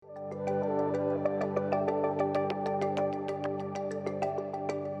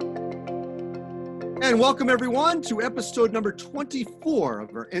And welcome everyone to episode number 24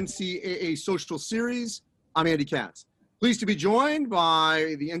 of our NCAA social series. I'm Andy Katz. Pleased to be joined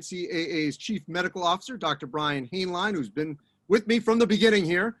by the NCAA's Chief Medical Officer, Dr. Brian Hainline, who's been with me from the beginning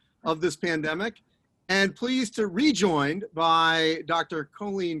here of this pandemic. And pleased to rejoined by Dr.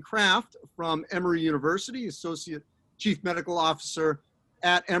 Colleen Kraft from Emory University, Associate Chief Medical Officer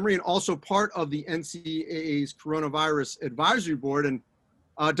at Emory, and also part of the NCAA's Coronavirus Advisory Board. And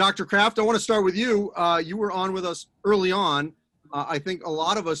Dr. Kraft, I want to start with you. You were on with us early on. I think a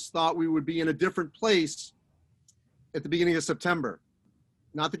lot of us thought we would be in a different place at the beginning of September.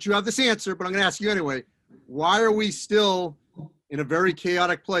 Not that you have this answer, but I'm going to ask you anyway. Why are we still in a very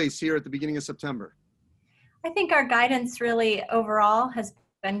chaotic place here at the beginning of September? I think our guidance really overall has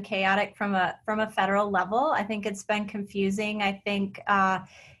been chaotic from a federal level. I think it's been confusing. I think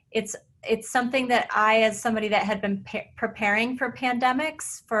it's something that I, as somebody that had been preparing for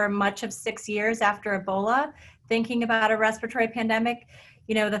pandemics for much of 6 years after Ebola, thinking about a respiratory pandemic,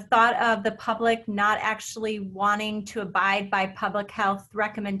 you know, the thought of the public not actually wanting to abide by public health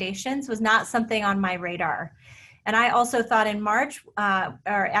recommendations was not something on my radar. And I also thought in March, or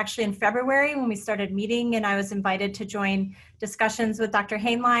actually in February, when we started meeting and I was invited to join discussions with Dr.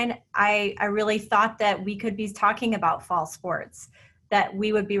 Hainline, I really thought that we could be talking about fall sports, that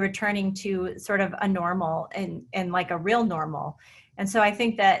we would be returning to sort of a normal and like a real normal. And so I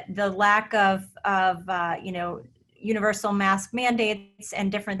think that the lack of universal mask mandates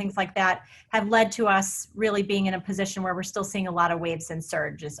and different things like that have led to us really being in a position where we're still seeing a lot of waves and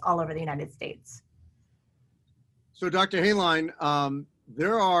surges all over the United States. So Dr. Hainline,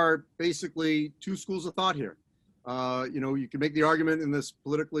 there are basically two schools of thought here. You can make the argument in this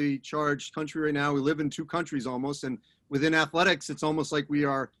politically charged country right now, we live in two countries almost, and within athletics, it's almost like we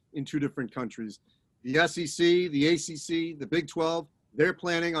are in two different countries. The SEC, the ACC, the Big 12, they're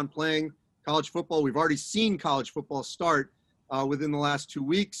planning on playing college football. We've already seen college football start within the last 2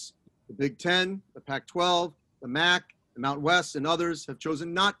 weeks. The Big 10, the Pac-12, the MAC, the Mountain West, and others have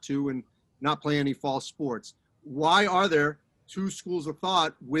chosen not to and not play any fall sports. Why are there two schools of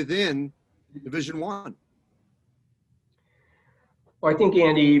thought within Division I? Well, I think,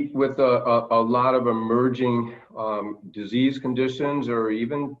 Andy, with a lot of emerging disease conditions, or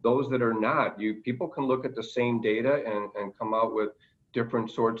even those that are not, people can look at the same data and come out with different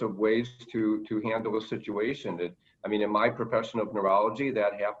sorts of ways to handle a situation. In my profession of neurology,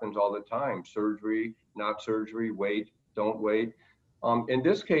 that happens all the time. Surgery, not surgery, wait, don't wait. In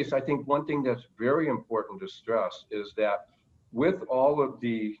this case, I think one thing that's very important to stress is that with all of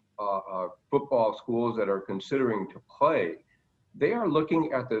the football schools that are considering to play, they are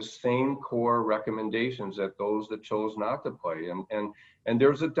looking at the same core recommendations that those that chose not to play. And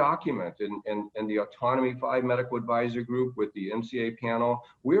there's a document in the Autonomy 5 Medical Advisory Group with the NCAA panel.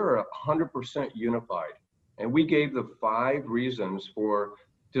 We are 100% unified. And we gave the 5 reasons for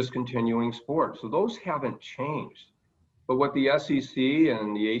discontinuing sports. So those haven't changed. But what the SEC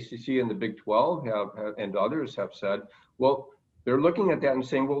and the ACC and the Big 12 have and others have said, well, they're looking at that and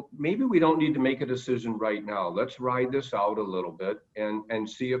saying, well, maybe we don't need to make a decision right now. Let's ride this out a little bit and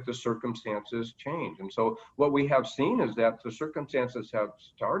see if the circumstances change. And so what we have seen is that the circumstances have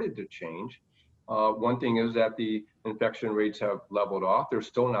started to change. One thing is that the infection rates have leveled off. They're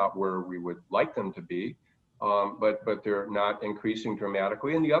still not where we would like them to be, but they're not increasing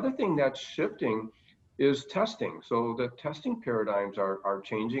dramatically. And the other thing that's shifting is testing. So the testing paradigms are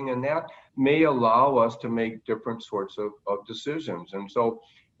changing, and that may allow us to make different sorts of decisions. And so,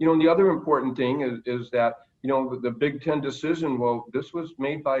 the other important thing is that, the Big Ten decision, well, this was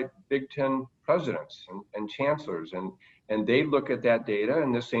made by Big Ten presidents and chancellors, and they look at that data,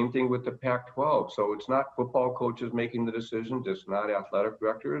 and the same thing with the Pac-12. So it's not football coaches making the decisions, it's not athletic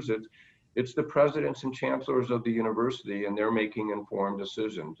directors, it's the presidents and chancellors of the university, and they're making informed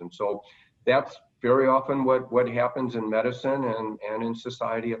decisions. And so that's very often what happens in medicine and in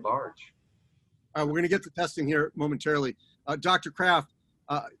society at large. We're going to get to testing here momentarily. Dr. Kraft,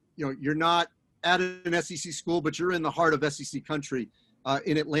 you're not at an SEC school, but you're in the heart of SEC country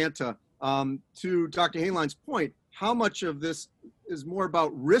in Atlanta. To Dr. Hainline's point, how much of this is more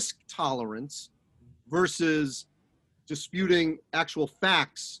about risk tolerance versus disputing actual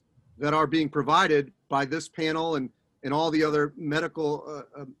facts that are being provided by this panel and all the other medical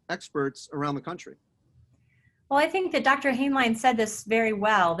experts around the country? Well, I think that Dr. Hainline said this very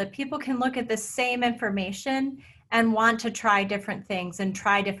well, that people can look at the same information and want to try different things and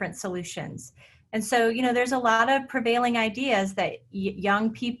try different solutions. And so, there's a lot of prevailing ideas that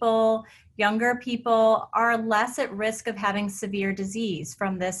young people, younger people are less at risk of having severe disease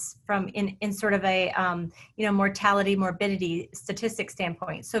in sort of a mortality, morbidity statistic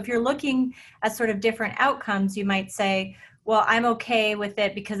standpoint. So if you're looking at sort of different outcomes, you might say, well, I'm okay with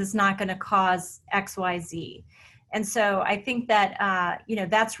it because it's not going to cause X, Y, Z. And so I think that,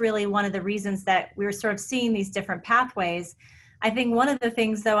 that's really one of the reasons that we're sort of seeing these different pathways. I think one of the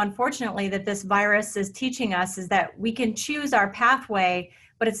things, though, unfortunately, that this virus is teaching us is that we can choose our pathway,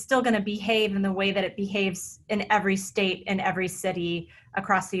 but it's still going to behave in the way that it behaves in every state and every city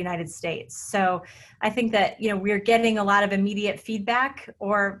across the United States. So I think that, we're getting a lot of immediate feedback,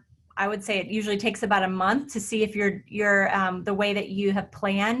 or I would say it usually takes about a month to see if you're the way that you have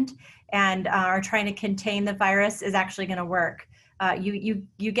planned and are trying to contain the virus is actually going to work.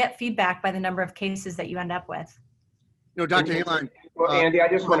 You get feedback by the number of cases that you end up with. Dr. Haline. Well, Andy, I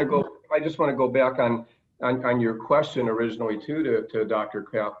just want to go back on your question originally too to Dr.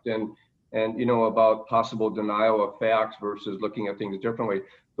 Kraft and about possible denial of facts versus looking at things differently.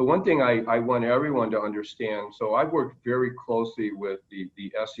 The one thing I want everyone to understand, so I've worked very closely with the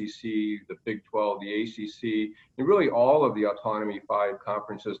SEC, the Big 12, the ACC, and really all of the Autonomy 5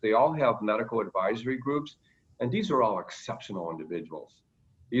 conferences. They all have medical advisory groups, and these are all exceptional individuals.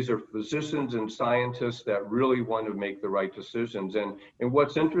 These are physicians and scientists that really want to make the right decisions. And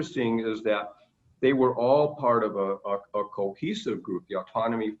what's interesting is that they were all part of a cohesive group, the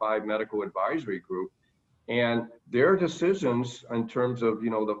Autonomy 5 Medical Advisory Group. And their decisions in terms of,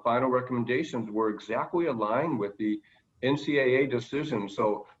 the final recommendations were exactly aligned with the NCAA decision.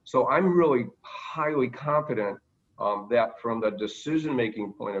 So I'm really highly confident that from the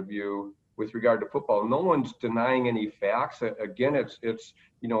decision-making point of view, with regard to football, no one's denying any facts. Again, it's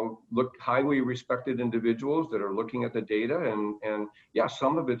look highly respected individuals that are looking at the data, and yeah,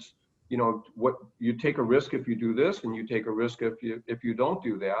 some of it's what you take a risk if you do this, and you take a risk if you don't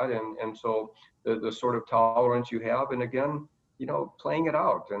do that, and so the sort of tolerance you have, and again, playing it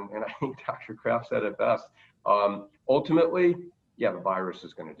out, and I think Dr. Kraft said it best. Ultimately, yeah, the virus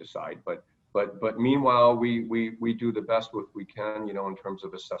is going to decide, but meanwhile, we do the best we can, in terms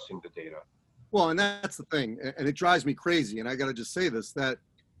of assessing the data. Well, and that's the thing, and it drives me crazy. And I got to just say this, that,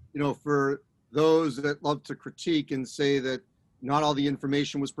 for those that love to critique and say that not all the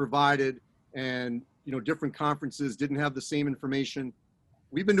information was provided and, different conferences didn't have the same information.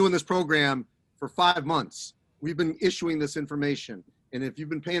 We've been doing this program for 5 months. We've been issuing this information. And if you've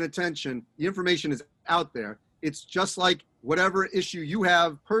been paying attention, the information is out there. It's just like whatever issue you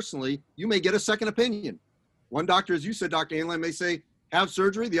have personally, you may get a second opinion. One doctor, as you said, Dr. Haline, may say, have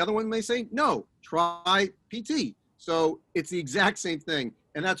surgery. The other one may say, no, try PT. So it's the exact same thing.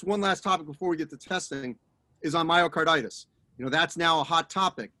 And that's one last topic before we get to testing, is on myocarditis. That's now a hot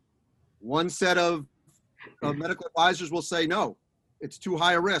topic. One set of medical advisors will say, no, it's too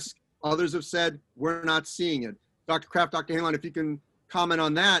high a risk. Others have said, we're not seeing it. Dr. Kraft, Dr. Haline, if you can comment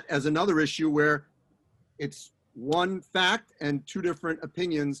on that as another issue where it's one fact and two different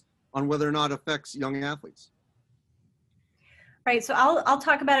opinions on whether or not it affects young athletes. Right, so I'll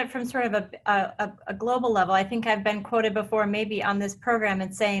talk about it from sort of a global level. I think I've been quoted before maybe on this program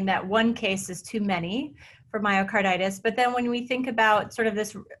and saying that one case is too many for myocarditis. But then when we think about sort of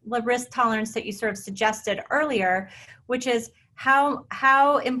this risk tolerance that you sort of suggested earlier, which is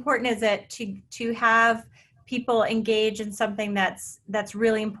how important is it to have people engage in something that's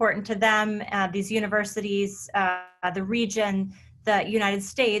really important to them, these universities, the region, the United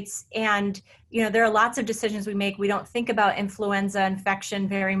States. And, there are lots of decisions we make. We don't think about influenza infection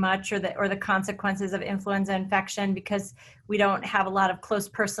very much or the consequences of influenza infection because we don't have a lot of close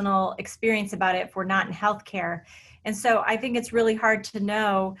personal experience about it if we're not in healthcare. And so I think it's really hard to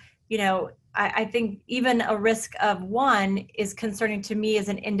know, I think even a risk of one is concerning to me as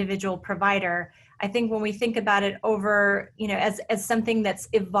an individual provider. I think when we think about it over, as something that's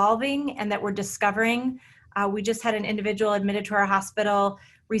evolving and that we're discovering, we just had an individual admitted to our hospital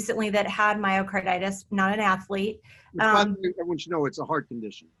recently that had myocarditis, not an athlete. Everyone should know it's a heart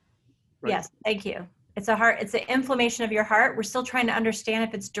condition. Right? Yes, thank you. It's the inflammation of your heart. We're still trying to understand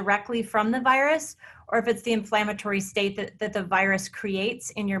if it's directly from the virus or if it's the inflammatory state that the virus creates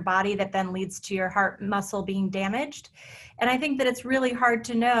in your body that then leads to your heart muscle being damaged. And I think that it's really hard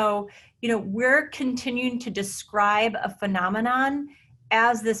to know, we're continuing to describe a phenomenon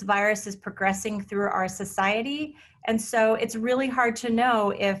as this virus is progressing through our society. And so it's really hard to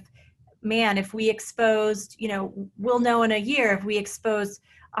know if we exposed, we'll know in a year if we expose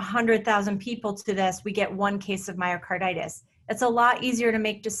 100,000 people to this, we get one case of myocarditis. It's a lot easier to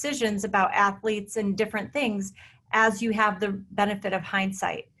make decisions about athletes and different things as you have the benefit of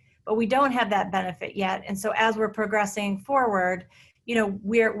hindsight. But we don't have that benefit yet. And so as we're progressing forward,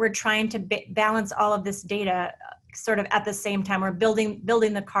 we're trying to balance all of this data sort of at the same time. We're building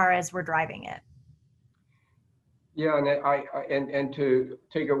the car as we're driving it. Yeah, and to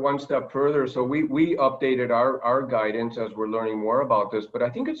take it one step further, so we updated our guidance as we're learning more about this, but I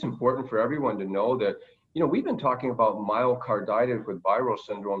think it's important for everyone to know that, we've been talking about myocarditis with viral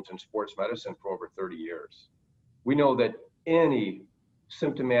syndromes in sports medicine for over 30 years. We know that any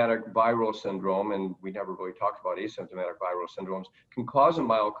symptomatic viral syndrome, and we never really talked about asymptomatic viral syndromes, can cause a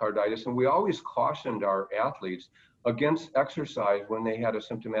myocarditis, and we always cautioned our athletes against exercise when they had a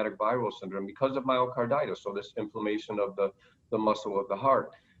symptomatic viral syndrome because of myocarditis, so this inflammation of the muscle of the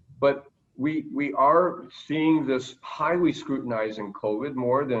heart. But we are seeing this highly scrutinizing COVID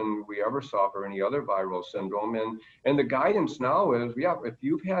more than we ever saw for any other viral syndrome, and the guidance now is, if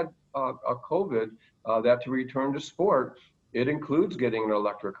you've had a COVID, that to return to sport, it includes getting an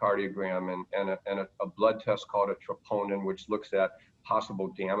electrocardiogram and a blood test called a troponin, which looks at possible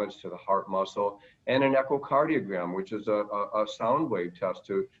damage to the heart muscle, and an echocardiogram, which is a sound wave test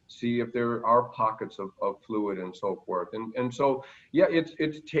to see if there are pockets of fluid and so forth. And so,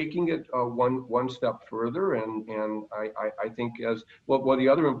 it's taking it one step further. And I think as well, the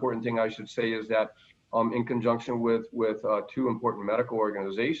other important thing I should say is that in conjunction with two important medical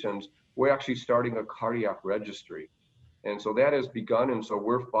organizations, we're actually starting a cardiac registry. And so that has begun, and so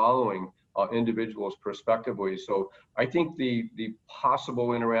we're following individuals prospectively. So I think the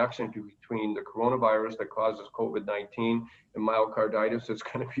possible interaction between the coronavirus that causes COVID-19 and myocarditis is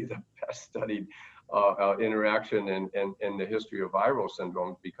going to be the best studied interaction in the history of viral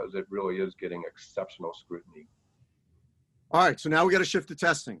syndromes, because it really is getting exceptional scrutiny. All right, so now we got to shift to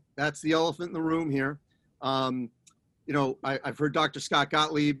testing. That's the elephant in the room here. I've heard Dr. Scott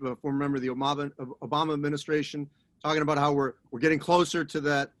Gottlieb, a former member of the Obama administration, talking about how we're getting closer to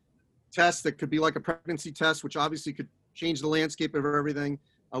that test that could be like a pregnancy test, which obviously could change the landscape of everything.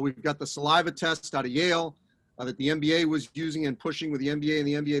 We've got the saliva test out of Yale that the NBA was using and pushing with the NBA and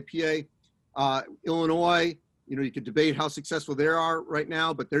the NBAPA. Illinois, you could debate how successful they are right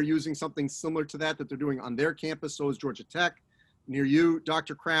now, but they're using something similar to that they're doing on their campus. So is Georgia Tech, near you,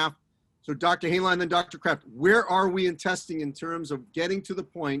 Dr. Kraft. So Dr. Hainline and then Dr. Kraft, where are we in testing in terms of getting to the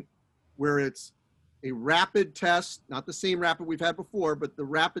point where it's a rapid test, not the same rapid we've had before, but the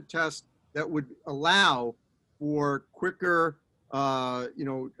rapid test that would allow for quicker, return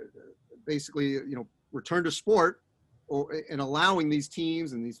to sport, and allowing these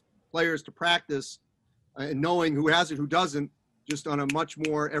teams and these players to practice and knowing who has it, who doesn't, just on a much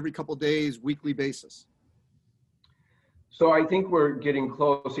more every couple days, weekly basis? So I think we're getting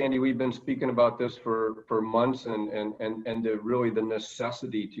close, Andy. We've been speaking about this for months, and really the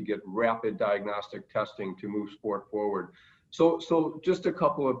necessity to get rapid diagnostic testing to move sport forward. So just a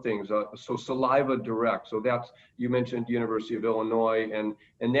couple of things. So Saliva Direct. So that's, you mentioned University of Illinois, and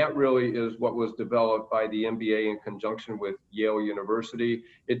that really is what was developed by the NBA in conjunction with Yale University.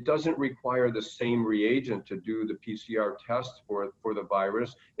 It doesn't require the same reagent to do the PCR test for the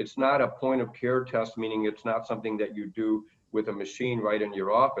virus. It's not a point of care test, meaning it's not something that you do with a machine right in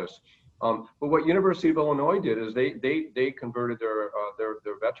your office. But what University of Illinois did is they converted their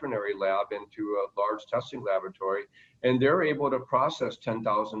veterinary lab into a large testing laboratory, and they're able to process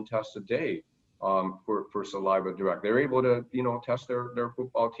 10,000 tests a day for Saliva Direct. They're able to test their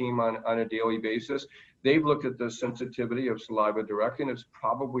football team on a daily basis. They've looked at the sensitivity of Saliva Direct, and it's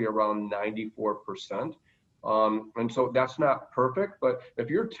probably around 94%. And so that's not perfect, but if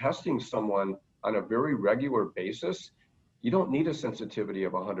you're testing someone on a very regular basis, you don't need a sensitivity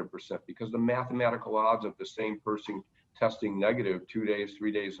of 100%, because the mathematical odds of the same person testing negative 2 days,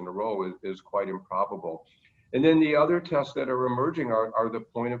 3 days in a row is quite improbable. And then the other tests that are emerging are the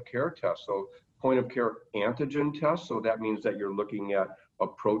point of care tests. So point of care antigen tests, so that means that you're looking at a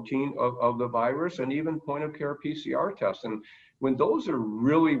protein of the virus, and even point of care PCR tests. And when those are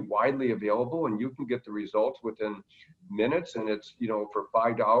really widely available and you can get the results within minutes, and it's for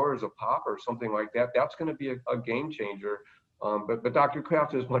 $5 a pop or something like that, that's going to be a game changer. But Dr.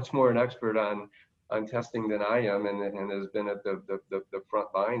 Kraft is much more an expert on testing than I am, and has been at the front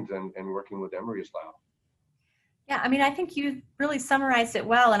lines and working with Emory's lab. Yeah, I mean, I think you really summarized it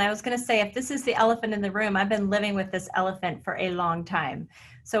well. And I was going to say, if this is the elephant in the room, I've been living with this elephant for a long time.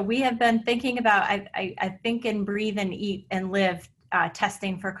 So we have been thinking about, I think and breathe and eat and live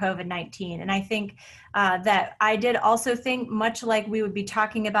testing for COVID-19. And I think that I did also think, much like we would be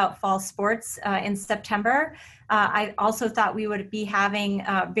talking about fall sports in September, I also thought we would be having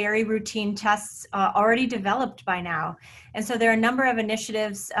very routine tests already developed by now. And so there are a number of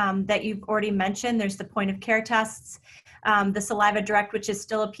initiatives that you've already mentioned. There's the point of care tests. The Saliva Direct, which is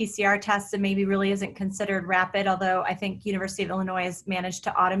still a PCR test and maybe really isn't considered rapid, although I think University of Illinois has managed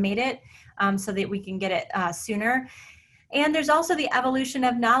to automate it so that we can get it sooner. And there's also the evolution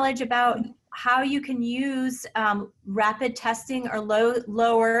of knowledge about how you can use rapid testing or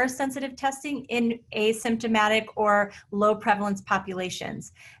lower sensitive testing in asymptomatic or low prevalence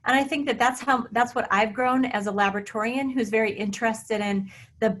populations. And I think that that's what I've grown as a laboratorian who's very interested in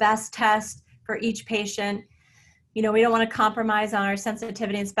the best test for each patient. You know, we don't want to compromise on our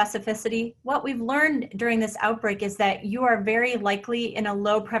sensitivity and specificity. What we've learned during this outbreak is that you are very likely in a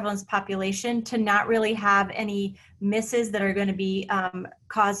low prevalence population to not really have any misses that are going to be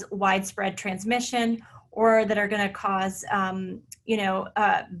cause widespread transmission or that are going to cause,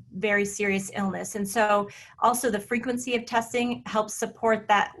 very serious illness. And so also the frequency of testing helps support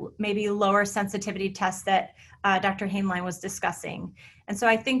that maybe lower sensitivity test that Dr. Hainline was discussing. And so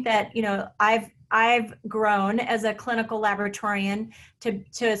I think that, you know, I've grown as a clinical laboratorian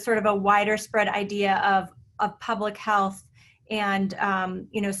to sort of a wider spread idea of public health and,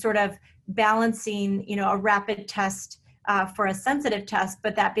 sort of balancing, a rapid test for a sensitive test,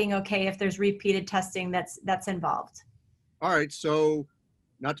 but that being okay if there's repeated testing that's involved. All right. So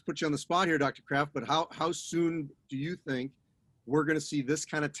not to put you on the spot here, Dr. Kraft, but how soon do you think we're going to see this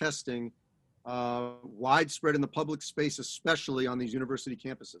kind of testing widespread in the public space, especially on these university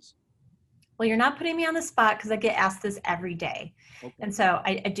campuses? Well, you're not putting me on the spot because I get asked this every day. Okay. And so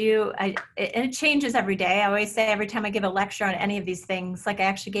and it changes every day. I always say every time I give a lecture on any of these things, like I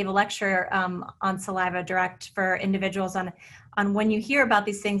actually gave a lecture on Saliva Direct for individuals on when you hear about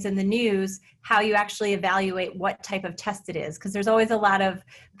these things in the news, how you actually evaluate what type of test it is. Because there's always a lot of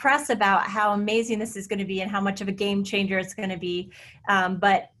press about how amazing this is going to be and how much of a game changer it's going to be.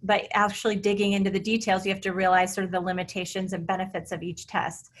 But actually digging into the details, you have to realize sort of the limitations and benefits of each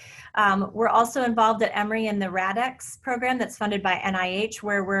test. We're also involved at Emory in the RADx program that's funded by NIH,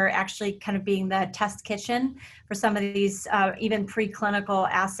 where we're actually kind of being the test kitchen for some of these even preclinical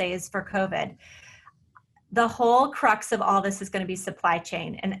assays for COVID. The whole crux of all this is going to be supply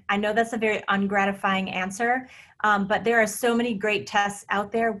chain. And I know that's a very ungratifying answer, but there are so many great tests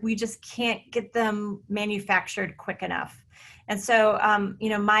out there. We just can't get them manufactured quick enough. And so,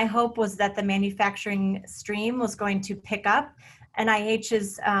 my hope was that the manufacturing stream was going to pick up. NIH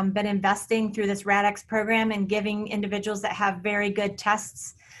has been investing through this RADx program and giving individuals that have very good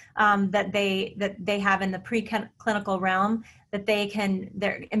tests that they have in the preclinical realm, that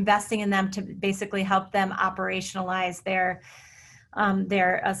they're investing in them to basically help them operationalize their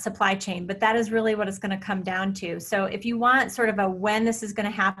supply chain. But that is really what it's going to come down to. So if you want sort of a when this is going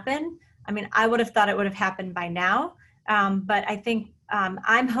to happen, I mean, I would have thought it would have happened by now. But I think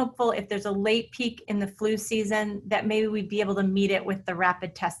I'm hopeful if there's a late peak in the flu season that maybe we'd be able to meet it with the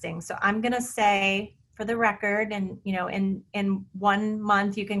rapid testing. So I'm going to say, for the record, and in 1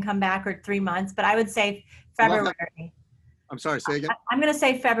 month you can come back, or 3 months, but I would say February. I'm sorry, say again? I'm going to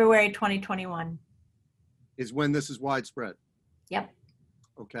say February 2021. Is when this is widespread? Yep.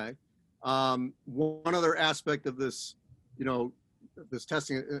 Okay. One other aspect of this, this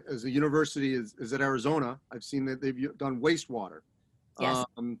testing as a university is at Arizona. I've seen that they've done wastewater. Yes.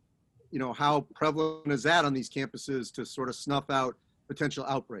 How prevalent is that on these campuses to sort of snuff out potential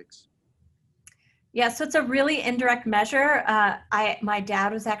outbreaks? Yeah, so it's a really indirect measure. My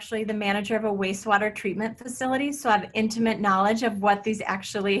dad was actually the manager of a wastewater treatment facility, so I have intimate knowledge of what this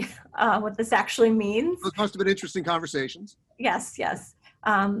actually means. Those must have been interesting conversations. Yes.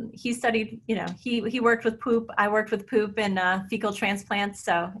 He studied, he worked with poop. I worked with poop and fecal transplants,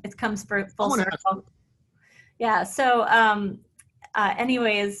 so it comes for full circle. Yeah. So,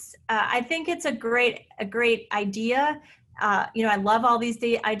 I think it's a great idea. I love all these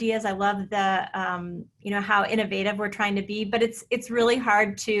ideas. I love the, how innovative we're trying to be, but it's really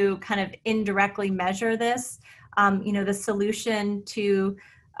hard to kind of indirectly measure this. The solution to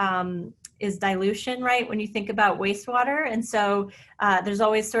is dilution, right? When you think about wastewater. And so there's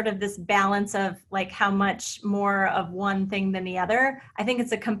always sort of this balance of like how much more of one thing than the other. I think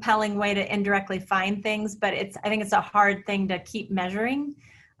it's a compelling way to indirectly find things, but I think it's a hard thing to keep measuring.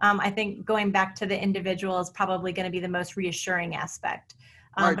 I think going back to the individual is probably going to be the most reassuring aspect.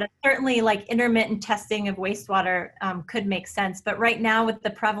 Right. But certainly like intermittent testing of wastewater could make sense. But right now with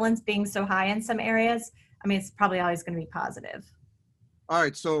the prevalence being so high in some areas, I mean, it's probably always going to be positive. All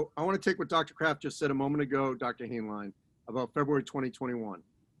right. So I want to take what Dr. Kraft just said a moment ago, Dr. Hainline, about February 2021.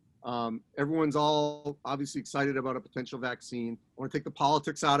 Everyone's all obviously excited about a potential vaccine. I want to take the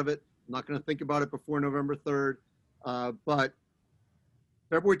politics out of it. I'm not going to think about it before November 3rd. But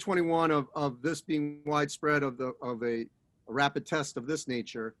February 21 of this being widespread of a rapid test of this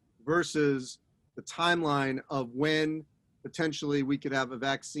nature versus the timeline of when potentially we could have a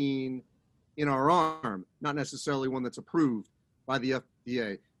vaccine in our arm, not necessarily one that's approved by the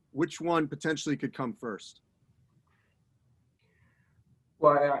FDA. Which one potentially could come first?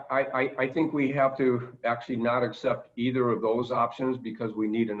 Well, I think we have to actually not accept either of those options because we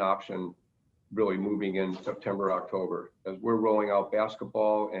need an option really moving in September, October, as we're rolling out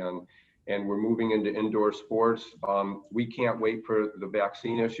basketball and we're moving into indoor sports. We can't wait for the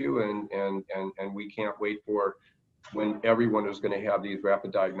vaccine issue and we can't wait for when everyone is going to have these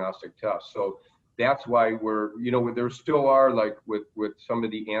rapid diagnostic tests. So that's why we're, there still are, like with some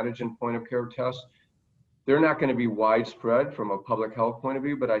of the antigen point of care tests, they're not going to be widespread from a public health point of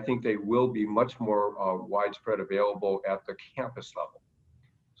view, but I think they will be much more widespread available at the campus level.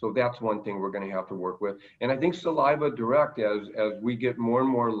 So that's one thing we're going to have to work with. And I think Saliva Direct, as we get more and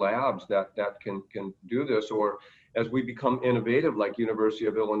more labs that can do this, or as we become innovative like University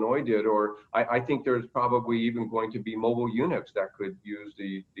of Illinois did, or I think there's probably even going to be mobile units that could use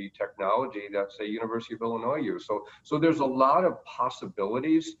the technology that, say, University of Illinois use. So there's a lot of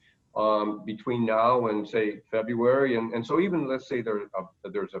possibilities between now and, say, February. And so even, let's say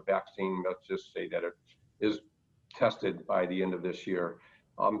there's a vaccine, let's just say that it is tested by the end of this year.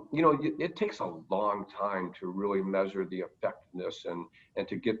 It takes a long time to really measure the effectiveness and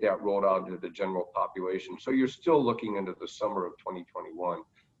to get that rolled out into the general population. So you're still looking into the summer of 2021.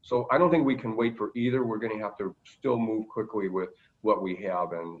 So I don't think we can wait for either. We're going to have to still move quickly with what we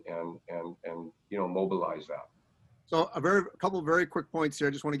have and mobilize that. So a couple of very quick points here.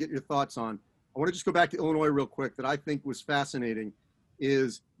 I just want to get your thoughts on. I want to just go back to Illinois real quick that I think was fascinating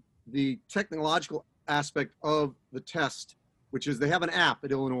is the technological aspect of the test, which is they have an app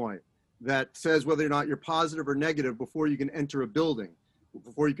at Illinois that says whether or not you're positive or negative before you can enter a building,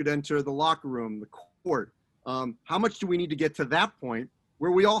 before you could enter the locker room, the court. How much do we need to get to that point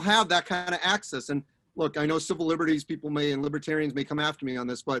where we all have that kind of access? And look, I know civil liberties people and libertarians may come after me on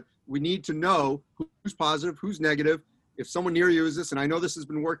this, but we need to know who's positive, who's negative. If someone near you is this, and I know this has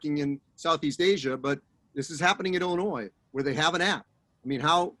been working in Southeast Asia, but this is happening in Illinois where they have an app. I mean,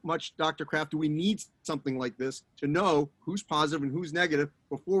 how much, Dr. Kraft, do we need something like this to know who's positive and who's negative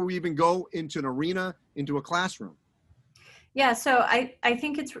before we even go into an arena, into a classroom? Yeah, so I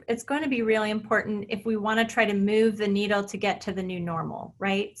think it's going to be really important if we want to try to move the needle to get to the new normal,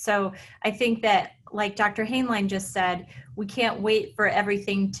 right? So I think that, like Dr. Hainline just said, we can't wait for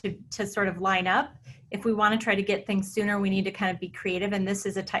everything to sort of line up. If we want to try to get things sooner, we need to kind of be creative, and this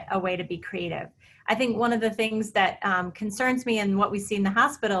is a way to be creative. I think one of the things that concerns me and what we see in the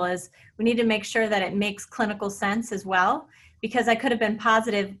hospital is we need to make sure that it makes clinical sense as well, because I could have been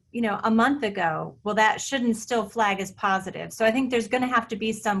positive, a month ago. Well, that shouldn't still flag as positive. So I think there's going to have to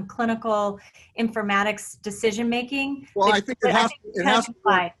be some clinical informatics decision making. Well, I think it has to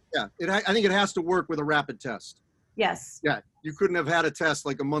work. Yeah, I think it has to work with a rapid test. Yes. Yeah, you couldn't have had a test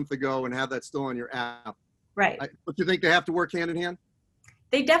like a month ago and have that still on your app. Right. But you think they have to work hand in hand?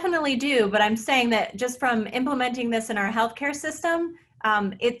 They definitely do, but I'm saying that just from implementing this in our healthcare system,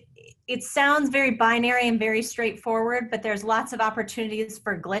 it sounds very binary and very straightforward, but there's lots of opportunities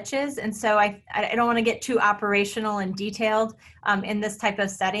for glitches. And so I don't want to get too operational and detailed in this type of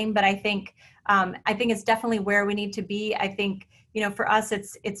setting, but I think it's definitely where we need to be. I think, for us,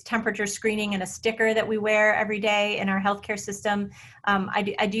 it's temperature screening and a sticker that we wear every day in our healthcare system. I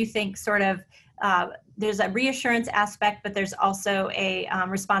do think sort of there's a reassurance aspect, but there's also a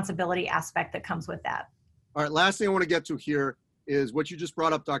responsibility aspect that comes with that. All right, last thing I want to get to here is what you just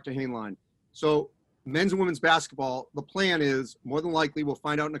brought up, Dr. Hainline. So men's and women's basketball, the plan is more than likely, we'll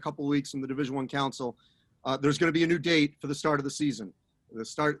find out in a couple of weeks from the Division I Council, there's going to be a new date for the start of the season. The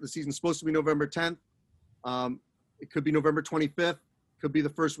start of the season is supposed to be November 10th. It could be November 25th, could be the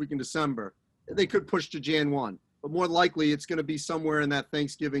first week in December. They could push to Jan 1, but more likely it's going to be somewhere in that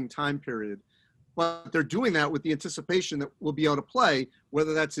Thanksgiving time period. But they're doing that with the anticipation that we'll be able to play,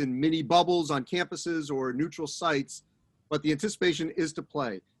 whether that's in mini bubbles on campuses or neutral sites. But the anticipation is to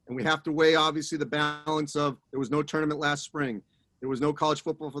play. And we have to weigh, obviously, the balance of there was no tournament last spring. There was no college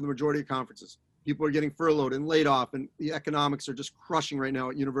football for the majority of conferences. People are getting furloughed and laid off, and the economics are just crushing right now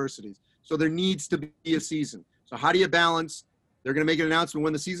at universities. So there needs to be a season. So how do you balance? They're going to make an announcement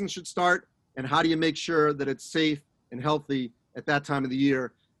when the season should start. And how do you make sure that it's safe and healthy at that time of the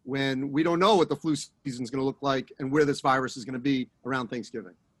year when we don't know what the flu season is going to look like and where this virus is going to be around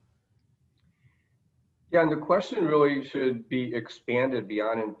Thanksgiving? Yeah, and the question really should be expanded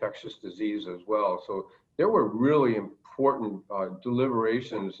beyond infectious disease as well. So there were really important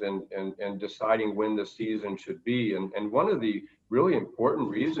deliberations and deciding when the season should be. And one of the really important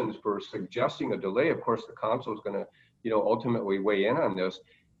reasons for suggesting a delay, of course, the council is going to, ultimately weigh in on this,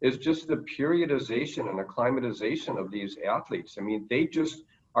 is just the periodization and acclimatization of these athletes. I mean,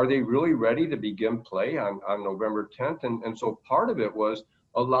 are they really ready to begin play on November 10th? And so part of it was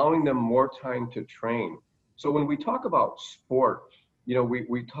allowing them more time to train. So when we talk about sport,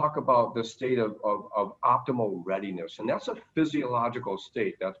 we talk about the state of optimal readiness, and that's a physiological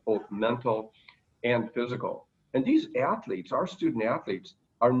state. That's both mental and physical. And these athletes, our student athletes,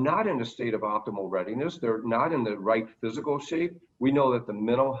 are not in a state of optimal readiness. They're not in the right physical shape. We know that the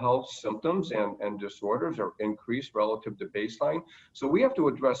mental health symptoms and disorders are increased relative to baseline. So we have to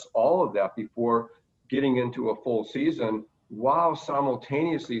address all of that before getting into a full season, while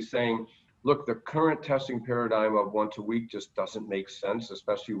simultaneously saying, look, the current testing paradigm of once a week just doesn't make sense,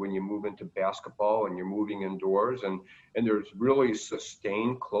 especially when you move into basketball and you're moving indoors, and there's really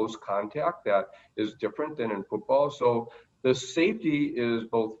sustained close contact that is different than in football. So the safety is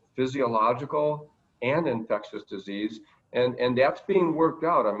both physiological and infectious disease, and that's being worked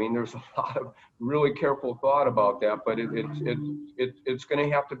out. I mean, there's a lot of really careful thought about that, but it's going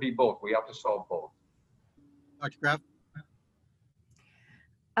to have to be both. We have to solve both. Dr. Kraft?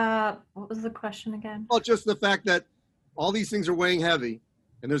 What was the question again? Well, just the fact that all these things are weighing heavy,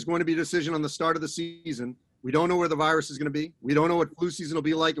 and there's going to be a decision on the start of the season. We don't know where the virus is going to be. We don't know what flu season will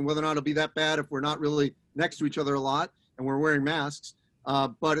be like and whether or not it'll be that bad if we're not really next to each other a lot and we're wearing masks.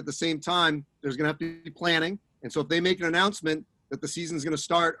 But at the same time, there's going to have to be planning. And so if they make an announcement that the season's going to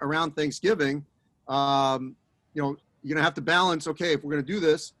start around Thanksgiving, you're going to have to balance, okay, if we're going to do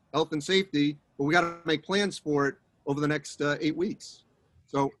this, health and safety, but we got to make plans for it over the next 8 weeks.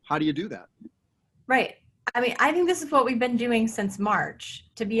 So how do you do that? Right. I mean, I think this is what we've been doing since March,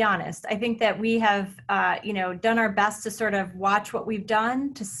 to be honest. I think that we have, done our best to sort of watch what we've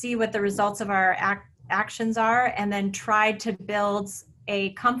done, to see what the results of our actions are, and then try to build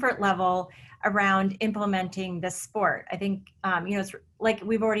a comfort level around implementing this sport. I think, it's like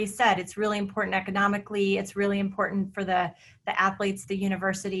we've already said, it's really important economically. It's really important for the athletes, the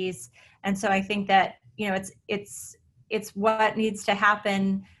universities. And so I think that, it's what needs to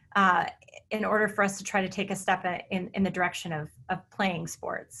happen in order for us to try to take a step in the direction of playing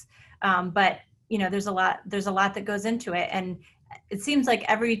sports. But there's a lot that goes into it, and it seems like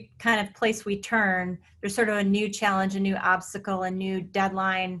every kind of place we turn, there's sort of a new challenge, a new obstacle, a new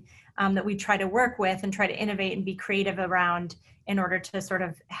deadline that we try to work with and try to innovate and be creative around in order to sort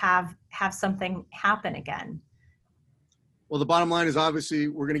of have something happen again. Well, the bottom line is obviously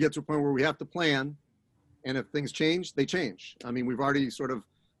we're going to get to a point where we have to plan. And if things change, they change. I mean, we've already sort of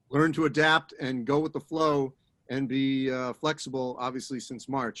learned to adapt and go with the flow and be flexible, obviously, since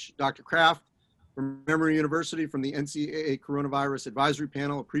March. Dr. Kraft from Emory University, from the NCAA Coronavirus Advisory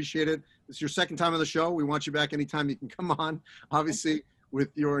Panel, appreciate it. This is your second time on the show. We want you back anytime you can come on, obviously, with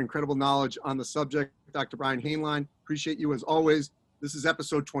your incredible knowledge on the subject. Dr. Brian Hainline, appreciate you as always. This is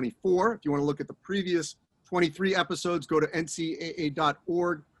episode 24. If you want to look at the previous 23 episodes, go to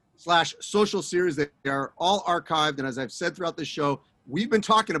ncaa.org/social series. They are all archived. And as I've said throughout this show, we've been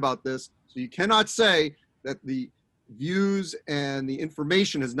talking about this. So you cannot say that the views and the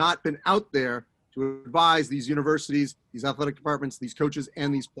information has not been out there to advise these universities, these athletic departments, these coaches,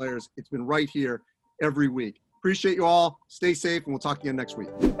 and these players. It's been right here every week. Appreciate you all. Stay safe, and we'll talk again next week.